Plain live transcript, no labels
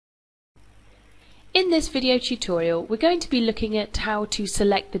In this video tutorial, we're going to be looking at how to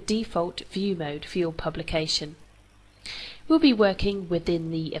select the default view mode for your publication. We'll be working within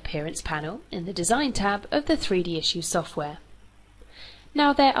the Appearance panel in the Design tab of the 3D Issue software.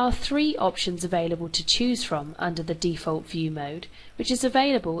 Now there are three options available to choose from under the default view mode, which is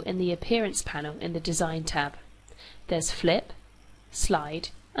available in the Appearance panel in the Design tab. There's Flip, Slide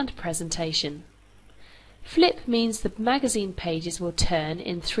and Presentation. Flip means the magazine pages will turn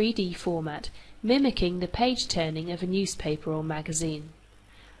in 3D format, mimicking the page turning of a newspaper or magazine.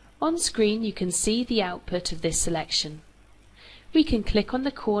 On screen you can see the output of this selection. We can click on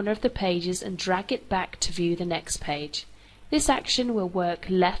the corner of the pages and drag it back to view the next page. This action will work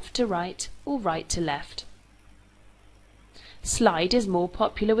left to right or right to left. Slide is more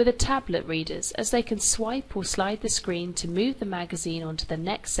popular with the tablet readers, as they can swipe or slide the screen to move the magazine onto the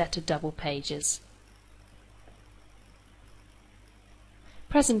next set of double pages.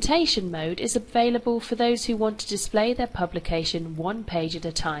 Presentation mode is available for those who want to display their publication one page at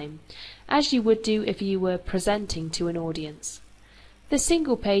a time, as you would do if you were presenting to an audience. The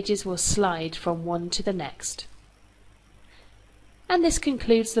single pages will slide from one to the next. And this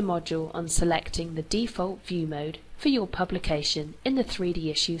concludes the module on selecting the default view mode for your publication in the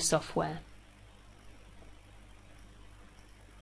 3D Issue software.